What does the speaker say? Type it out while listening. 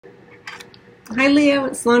Hi Leo,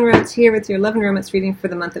 it's Sloan Rhodes here with your Love and Romance reading for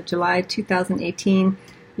the month of July 2018.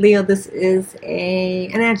 Leo, this is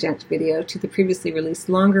an adjunct video to the previously released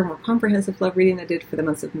longer, more comprehensive love reading I did for the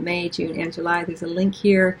months of May, June, and July. There's a link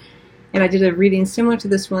here. And I did a reading similar to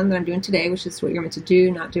this one that I'm doing today, which is what you're meant to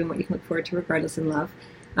do, not doing what you can look forward to regardless in love,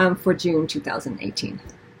 for June 2018.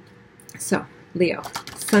 So, Leo,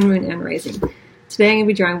 Sun, Moon, and Rising. Today I'm going to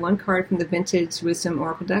be drawing one card from the Vintage Wisdom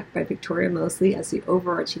Oracle deck by Victoria Mosley as the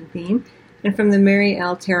overarching theme. And from the Mary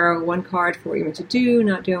L. Tarot, one card for what you're meant to do,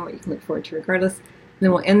 not doing what you can look forward to regardless. And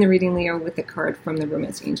then we'll end the reading, Leo, with a card from the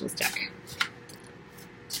Romance Angels deck.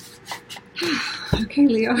 Okay,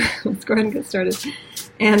 Leo, let's go ahead and get started.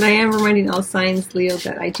 And I am reminding all signs, Leo,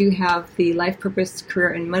 that I do have the Life Purpose,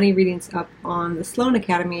 Career, and Money readings up on the Sloan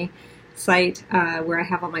Academy site where I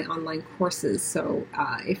have all my online courses. So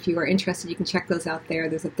if you are interested, you can check those out there.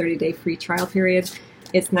 There's a 30-day free trial period.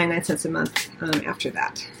 It's 99 cents a month after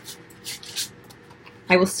that.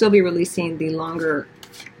 I will still be releasing the longer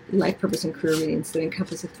Life Purpose and Career readings that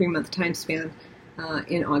encompass a 3-month time span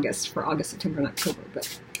in August, for August, September, and October.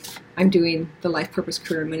 But I'm doing the Life Purpose,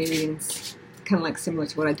 Career, and Money readings kind of like similar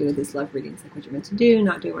to what I do with these love readings, like what you're meant to do,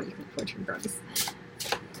 not doing what you can look forward to regardless.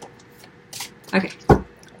 Okay,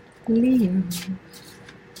 Leo.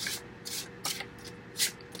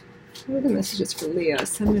 What are the messages for Leo,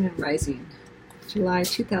 Sun, Moon, and Rising, July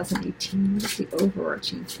 2018? What is the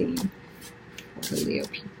overarching theme for the Leo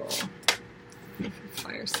people? For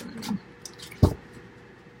fire sign.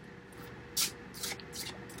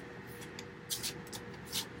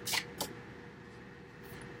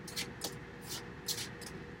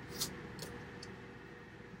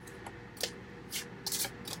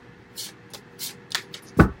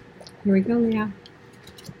 Here we go, Leo.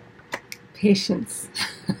 Patience.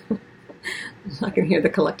 I can hear the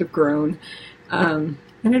collective groan. An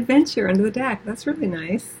adventure under the deck. That's really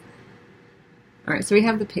nice. All right, so we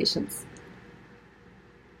have the patience.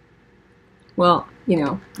 Well, you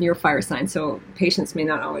know, you're a fire sign, so patience may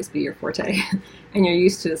not always be your forte. And you're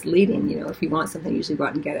used to just leading. You know, if you want something, you usually go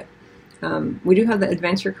out and get it. We do have the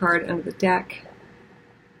adventure card under the deck.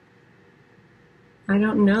 I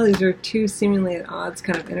don't know. These are two seemingly at odds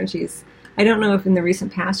kind of energies. I don't know if in the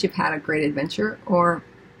recent past you've had a great adventure, or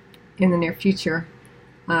in the near future,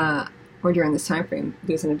 or during this time frame,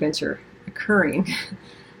 there's an adventure occurring,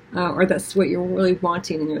 or that's what you're really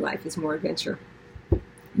wanting in your life is more adventure.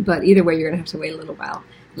 But either way, you're going to have to wait a little while,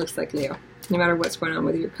 it looks like, Leo, no matter what's going on,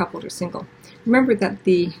 whether you're coupled or single. Remember that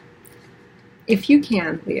if you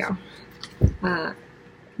can, Leo,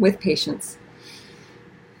 with patience,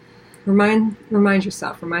 remind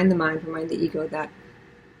yourself, remind the mind, remind the ego that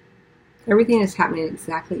everything is happening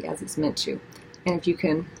exactly as it's meant to. And if you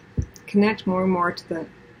can connect more and more to the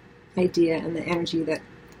idea and the energy that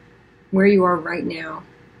where you are right now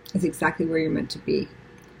is exactly where you're meant to be,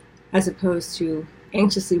 as opposed to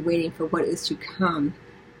anxiously waiting for what is to come,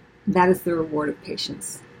 that is the reward of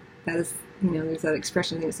patience. That is, you know, there's that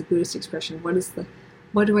expression, I think it's a Buddhist expression,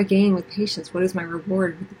 what do I gain with patience? What is my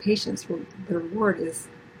reward with the patience? Well, the reward is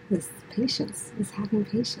patience, is having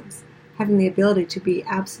patience, having the ability to be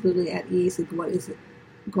absolutely at ease with what is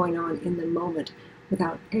going on in the moment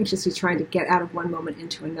without anxiously trying to get out of one moment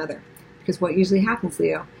into another. Because what usually happens,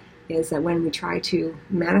 Leo, is that when we try to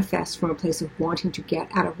manifest from a place of wanting to get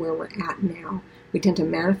out of where we're at now, we tend to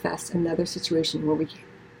manifest another situation where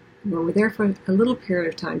we're there for a little period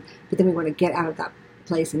of time, but then we want to get out of that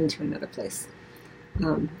place and into another place.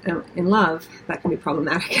 In love, that can be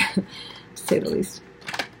problematic, to say the least.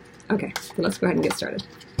 Okay, so let's go ahead and get started.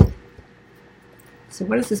 So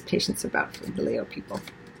what is this patience about for the Leo people?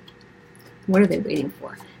 What are they waiting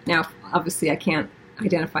for? Now, obviously, I can't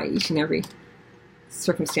identify each and every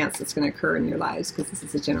circumstance that's going to occur in your lives because this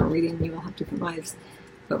is a general reading. You all have different lives.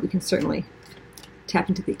 But we can certainly tap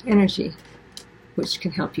into the energy which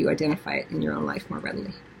can help you identify it in your own life more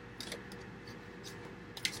readily.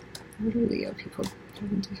 What are Leo people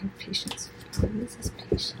having to have patience? What is this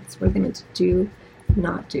patience? What are they meant to do,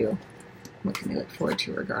 not do? What can they look forward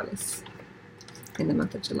to regardless in the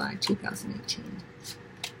month of July 2018?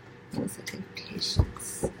 What is it?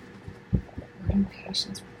 Patience. What in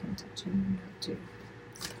patience we're going to do, not do?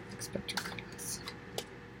 Expect regardless.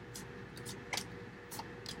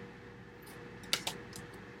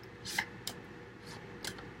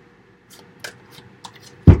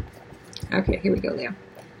 Okay, here we go, Leo.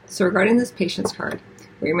 So regarding this patience card,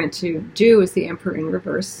 what you're meant to do is the Emperor in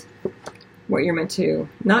reverse. What you're meant to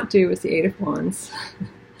not do is the Eight of Wands.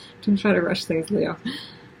 Don't try to rush things, Leo.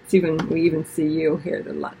 We even see you here,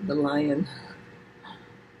 the lion,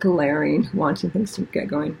 glaring, wanting things to get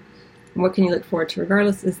going. And what can you look forward to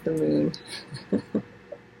regardless is the moon.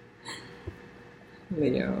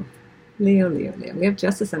 Leo. Leo, Leo, Leo. We have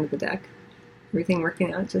justice under the deck. Everything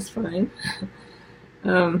working out just fine.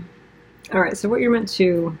 All right, so what you're meant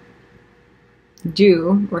to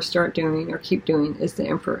do or start doing or keep doing is the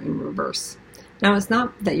Emperor in reverse. Now, it's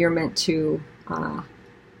not that you're meant to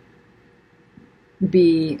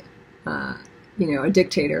be, a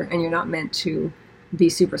dictator, and you're not meant to be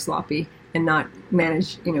super sloppy and not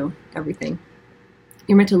manage, everything.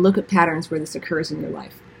 You're meant to look at patterns where this occurs in your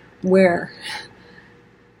life. Where,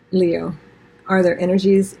 Leo, are there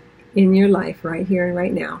energies in your life right here and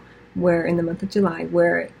right now where in the month of July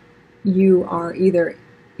where you are either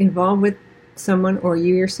involved with someone or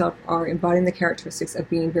you yourself are embodying the characteristics of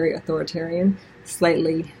being very authoritarian,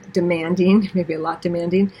 slightly demanding, maybe a lot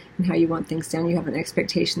demanding in how you want things done. You have an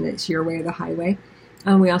expectation that it's your way or the highway.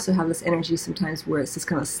 We also have this energy sometimes where it's just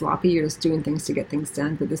kind of sloppy. You're just doing things to get things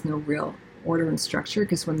done, but there's no real order and structure,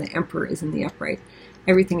 because when the Emperor is in the upright,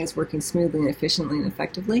 everything is working smoothly and efficiently and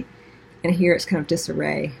effectively. And here it's kind of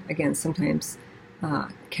disarray, again, sometimes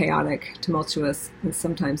chaotic, tumultuous, and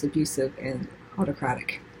sometimes abusive and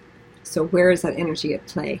autocratic. So where is that energy at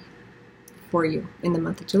play for you in the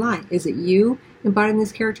month of July? Is it you embodying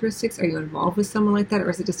these characteristics? Are you involved with someone like that? Or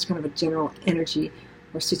is it just kind of a general energy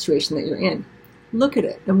or situation that you're in? Look at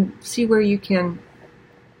it and see where you can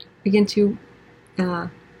begin to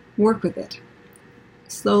work with it.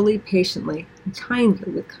 Slowly, patiently, and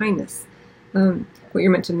kindly, with kindness. What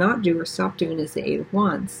you're meant to not do or stop doing is the Eight of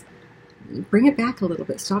Wands. Bring it back a little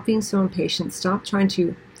bit. Stop being so impatient. Stop trying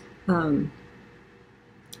to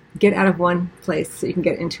get out of one place so you can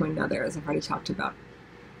get into another, as I've already talked about.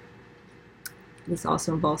 This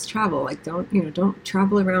also involves travel. Like, don't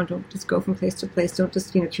travel around. Don't just go from place to place. Don't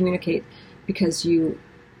just, communicate because you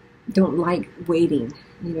don't like waiting,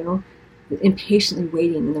 impatiently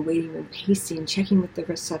waiting in the waiting room, pacing, checking with the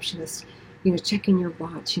receptionist, checking your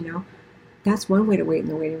watch, That's one way to wait in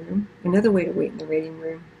the waiting room. Another way to wait in the waiting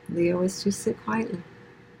room, Leo, is to sit quietly,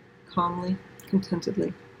 calmly,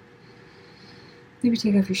 contentedly. Maybe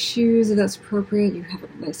take off your shoes if that's appropriate. You have a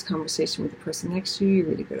nice conversation with the person next to you. You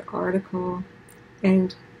read a good article.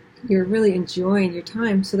 And you're really enjoying your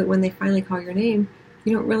time so that when they finally call your name,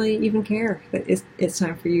 you don't really even care that it's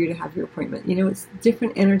time for you to have your appointment. It's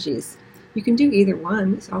different energies. You can do either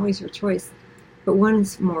one. It's always your choice. But one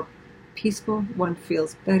is more peaceful. One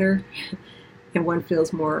feels better. And one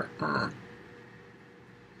feels more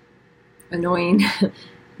annoying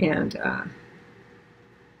and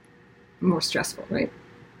more stressful, right?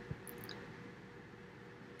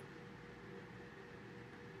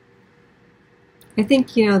 I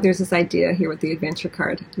think, there's this idea here with the adventure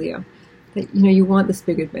card, Leo, that, you want this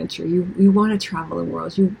big adventure. You want to travel the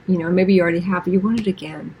world. Maybe you already have, but you want it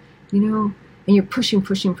again, and you're pushing.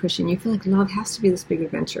 You feel like love has to be this big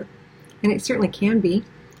adventure. And it certainly can be.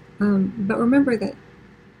 But remember that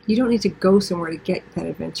you don't need to go somewhere to get that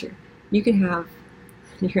adventure. You can have,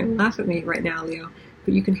 you're going to laugh at me right now, Leo,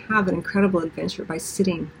 but you can have an incredible adventure by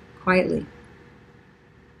sitting quietly,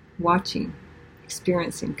 watching,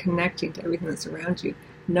 experiencing, connecting to everything that's around you,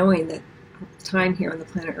 knowing that time here on the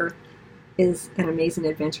planet Earth is an amazing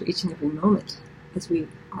adventure each and every moment, as we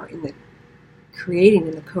are in the creating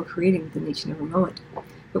and the co-creating within each and every moment.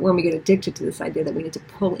 But when we get addicted to this idea that we need to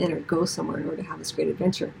pull in or go somewhere in order to have this great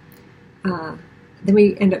adventure, then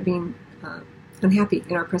we end up being unhappy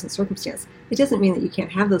in our present circumstance. It doesn't mean that you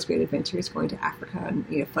can't have those great adventures, going to Africa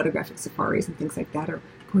and photographic safaris and things like that, or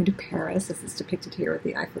going to Paris, as is depicted here at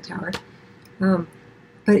the Eiffel Tower.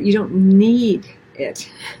 But you don't need it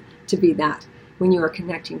to be that when you are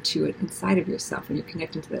connecting to it inside of yourself, when you're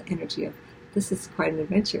connecting to the energy of, this is quite an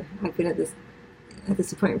adventure. I've been at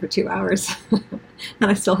this appointment for 2 hours and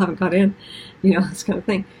I still haven't got in, this kind of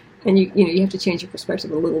thing. And you have to change your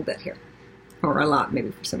perspective a little bit here, or a lot maybe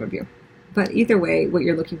for some of you. But either way, what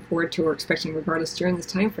you're looking forward to or expecting regardless during this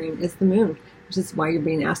time frame is the moon, which is why you're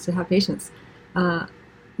being asked to have patience. Not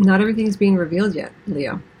everything is being revealed yet,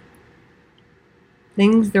 Leo.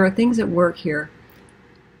 There are things at work here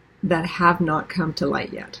that have not come to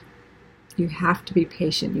light yet. You have to be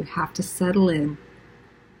patient. You have to settle in.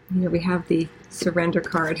 We have the surrender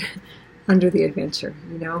card under the adventure.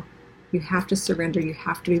 You have to surrender. You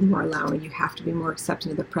have to be more allowing. You have to be more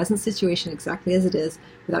accepting of the present situation exactly as it is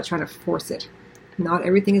without trying to force it. Not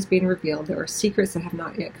everything is being revealed. There are secrets that have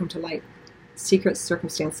not yet come to light. Secrets,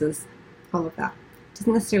 circumstances, all of that.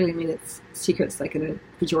 Doesn't necessarily mean it's secrets like in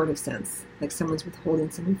a pejorative sense, like someone's withholding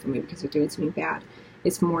something from you because they're doing something bad.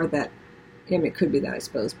 It's more that, it could be that, I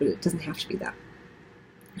suppose, but it doesn't have to be that.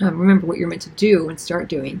 Remember, what you're meant to do and start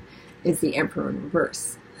doing is the Emperor in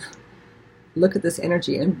reverse. Look at this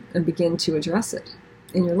energy and begin to address it.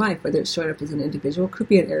 in your life, whether it's showing up as an individual, could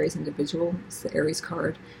be an Aries individual, it's the Aries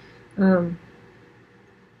card. Where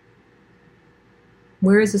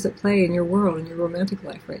is this at play in your world, in your romantic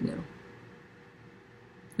life right now?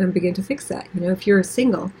 And begin to fix that. You know, if you're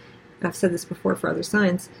single, I've said this before for other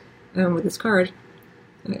signs with this card.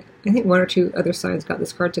 I think one or two other signs got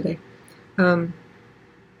this card today.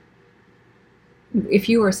 If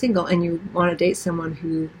you are single and you want to date someone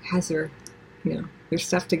who has their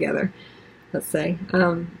stuff together, let's say,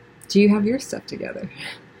 do you have your stuff together?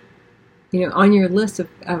 You know, on your list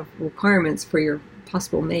of requirements for your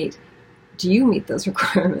possible mate, do you meet those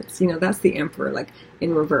requirements? You know, that's the Emperor, like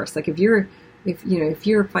in reverse. Like if your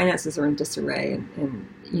finances are in disarray and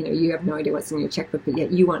you know, you have no idea what's in your checkbook, but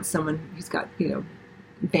yet you want someone who's got, you know,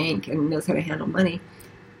 bank and knows how to handle money.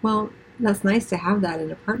 Well, that's nice to have that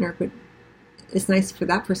in a partner, but it's nice for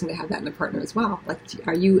that person to have that in a partner as well. Like,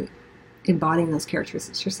 are you embodying those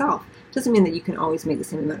characteristics yourself? Doesn't mean that you can always make the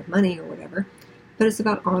same amount of money or whatever, but it's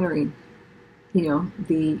about honoring, you know,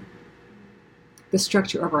 the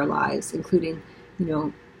structure of our lives, including, you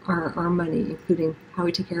know, our money, including how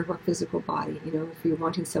we take care of our physical body. You know, if you're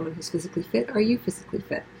wanting someone who's physically fit, are you physically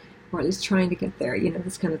fit? Or at least trying to get there, you know,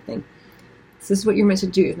 this kind of thing. So this is what you're meant to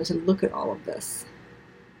do. You're meant to look at all of this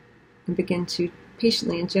and begin to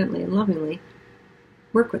patiently and gently and lovingly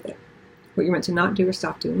work with it. What you're meant to not do or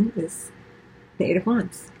stop doing is the Eight of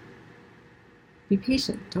Wands. Be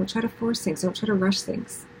patient. Don't try to force things. Don't try to rush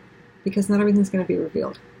things, because not everything's going to be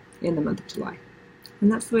revealed in the month of July.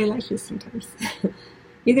 And that's the way life is sometimes.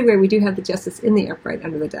 Either way, we do have the Justice in the upright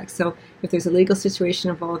under the deck. So if there's a legal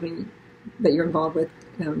situation that you're involved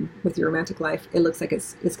with your romantic life, it looks like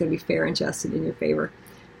it's going to be fair and just and in your favor.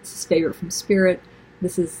 This is favor from Spirit.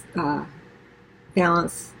 This is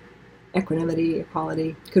balance, equanimity,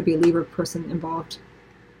 equality. Could be a Libra person involved.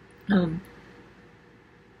 You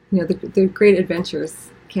know, the great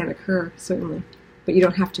adventures can occur, certainly, but you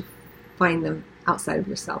don't have to find them outside of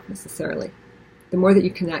yourself necessarily. The more that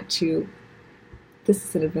you connect to, this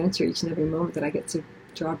is an adventure each and every moment that I get to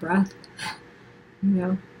draw breath, you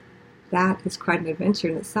know, that is quite an adventure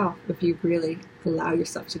in itself if you really allow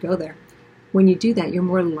yourself to go there. When you do that, you're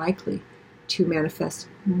more likely to manifest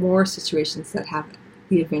more situations that have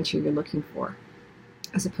the adventure you're looking for,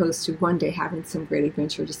 as opposed to one day having some great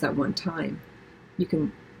adventure just that one time. You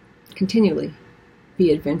can continually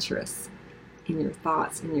be adventurous in your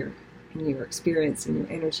thoughts, in your experience, in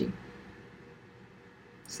your energy.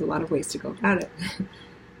 There's a lot of ways to go about it.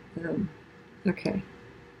 Okay.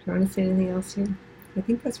 Do I want to say anything else here? I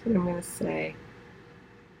think that's what I'm going to say.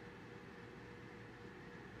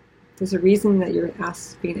 There's a reason that you're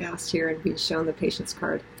being asked here and being shown the Patience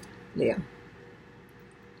card, Leo.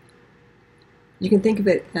 You can think of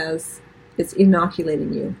it as it's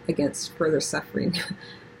inoculating you against further suffering.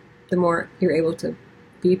 The more you're able to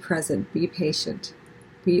be present, be patient,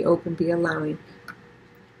 be open, be allowing,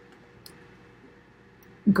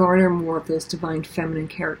 garner more of those divine feminine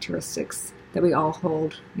characteristics that we all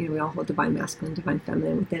hold. You know, we all hold divine masculine, divine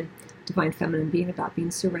feminine within. Divine feminine being about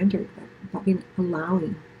being surrendered, about being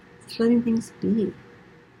allowing, just letting things be.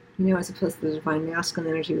 You know, as opposed to the divine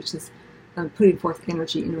masculine energy, which is putting forth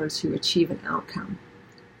energy in order to achieve an outcome.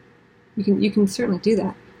 You can certainly do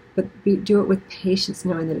that, but do it with patience,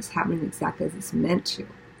 knowing that it's happening exactly as it's meant to,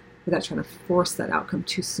 without trying to force that outcome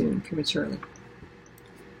too soon, prematurely.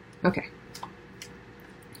 Okay.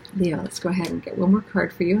 Leo, let's go ahead and get one more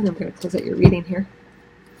card for you, and then I'm going to close out your reading here.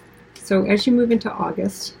 So as you move into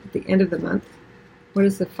August, at the end of the month, what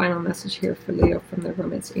is the final message here for Leo from the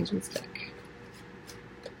Romance Angels deck?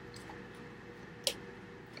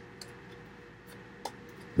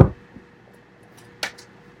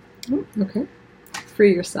 Oh, okay.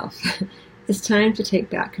 Free yourself. It's time to take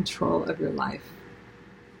back control of your life.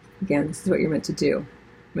 Again, this is what you're meant to do. You're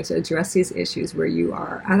meant to address these issues where you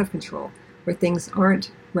are out of control, where things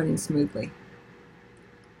aren't running smoothly.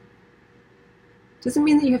 Doesn't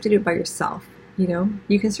mean that you have to do it by yourself, you know.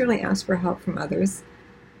 You can certainly ask for help from others,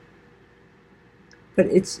 but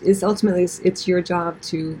it's ultimately your job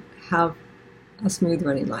to have a smooth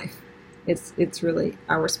running life. It's really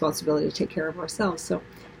our responsibility to take care of ourselves. So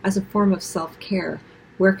as a form of self-care,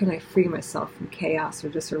 where can I free myself from chaos or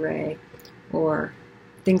disarray or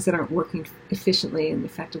things that aren't working efficiently and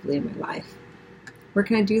effectively in my life? Where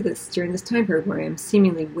can I do this during this time period where I am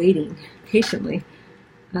seemingly waiting patiently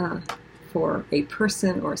for a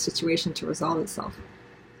person or a situation to resolve itself?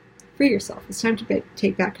 Free yourself. It's time to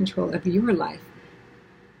take back control of your life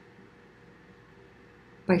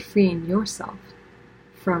by freeing yourself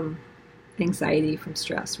from anxiety, from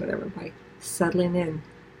stress, whatever, by settling in,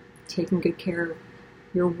 taking good care of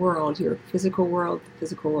your world, your physical world, the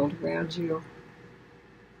physical world around you,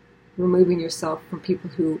 removing yourself from people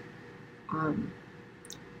who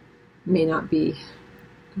may not be,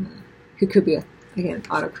 who could be, again,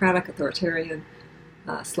 autocratic, authoritarian,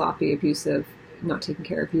 sloppy, abusive, not taking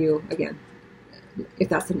care of you. Again, if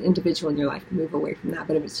that's an individual in your life, move away from that.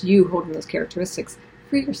 But if it's you holding those characteristics,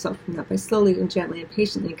 free yourself from that by slowly and gently and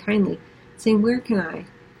patiently and kindly saying, where can I,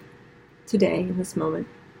 today, in this moment,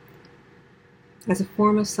 as a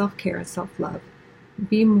form of self-care and self-love,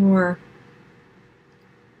 be more,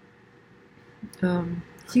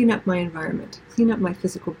 clean up my environment, clean up my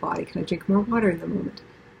physical body. Can I drink more water in the moment?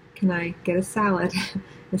 Can I get a salad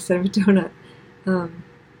instead of a donut?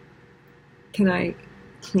 Can I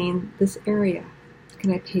clean this area?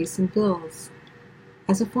 Can I pay some bills?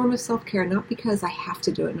 As a form of self-care, not because I have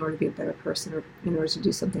to do it in order to be a better person or in order to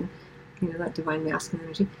do something, that divine masculine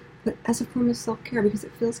energy, but as a form of self-care because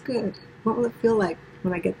it feels good. What will it feel like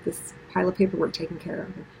when I get this pile of paperwork taken care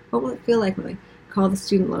of? What will it feel like when I call the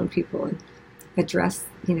student loan people and address,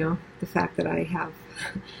 the fact that I have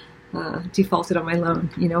defaulted on my loan?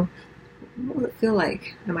 What will it feel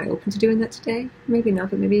like? Am I open to doing that today? Maybe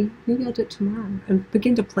not, but maybe I'll do it tomorrow. And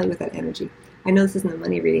begin to play with that energy. I know this isn't a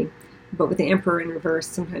money reading, but with the Emperor in reverse,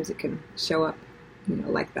 sometimes it can show up,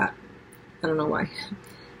 like that. I don't know why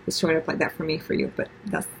it's showing up like that for me, for you, but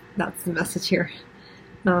that's the message here.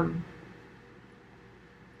 Do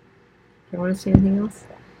I want to say anything else?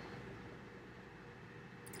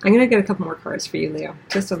 I'm going to get a couple more cards for you, Leo,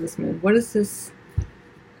 just on this moon. What is this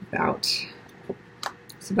about?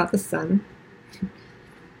 It's about the sun.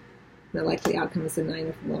 The likely outcome is the Nine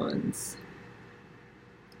of Wands.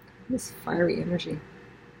 This fiery energy.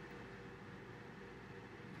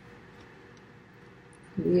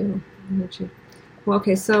 Leo energy. Well,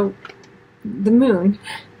 okay, so the moon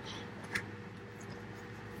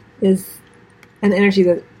is an energy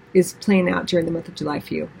that is playing out during the month of July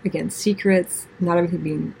for you. Again, secrets, not everything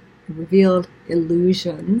being revealed,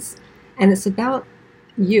 illusions. And it's about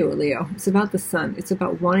you, Leo. It's about the sun. It's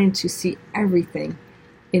about wanting to see everything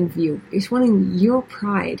in view. It's wanting your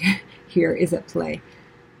pride here is at play.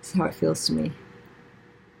 That's how it feels to me.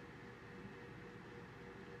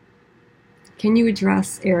 Can you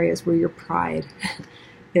address areas where your pride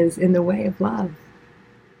is in the way of love?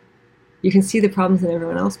 You can see the problems in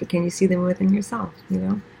everyone else, but can you see them within yourself,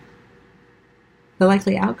 The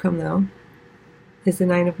likely outcome, though, is the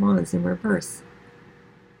Nine of Wands in reverse.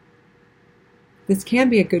 This can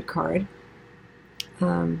be a good card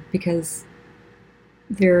because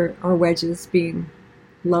there are wedges being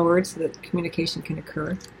lowered so that communication can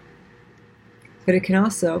occur. But it can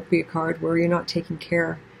also be a card where you're not taking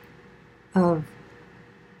care of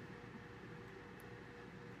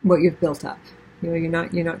what you've built up. You're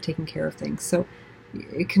not taking care of things. So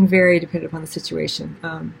it can vary depending upon the situation.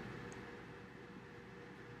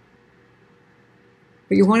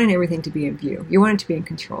 But you're wanting everything to be in view. You're wanting to be in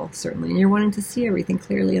control, certainly. And you're wanting to see everything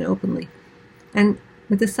clearly and openly. And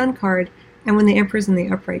with the Sun card, and when the Emperor's in the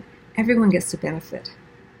upright, everyone gets to benefit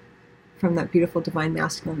from that beautiful divine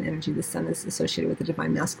masculine energy. The Sun is associated with the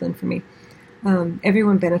divine masculine for me.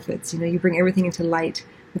 Everyone benefits. You bring everything into light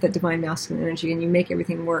with that divine masculine energy, and you make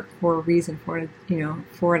everything work for a reason, for a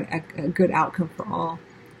good outcome for all.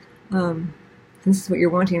 And this is what you're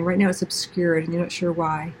wanting. Right now it's obscured, and you're not sure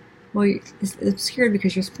why. Well, it's obscured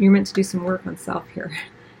because you're meant to do some work on self here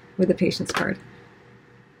with the Patience card.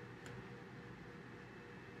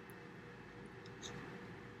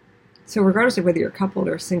 So regardless of whether you're coupled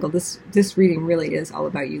or single, this reading really is all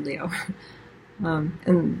about you, Leo.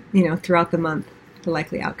 And throughout the month, the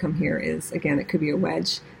likely outcome here is, again, it could be a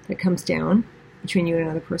wedge that comes down between you and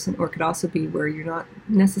another person, or it could also be where you're not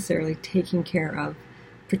necessarily taking care of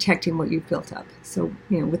protecting what you've built up. So,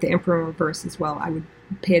 with the Emperor in reverse as well, I would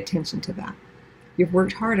pay attention to that. You've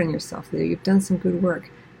worked hard on yourself, Leo. You've done some good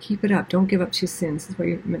work. Keep it up. Don't give up too soon. This is where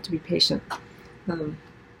you're meant to be patient.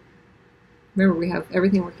 Remember, we have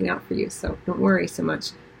everything working out for you, so don't worry so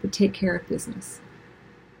much, but take care of business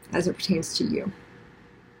as it pertains to you,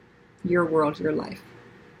 your world, your life,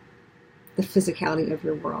 the physicality of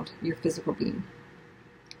your world, your physical being.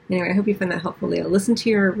 Anyway, I hope you found that helpful, Leo. Listen to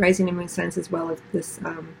your rising and moon signs as well as this,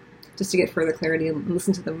 just to get further clarity, and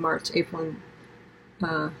listen to the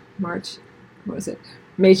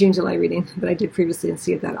May, June, July reading that I did previously, and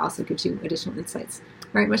see if that also gives you additional insights.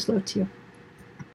 All right, much love to you.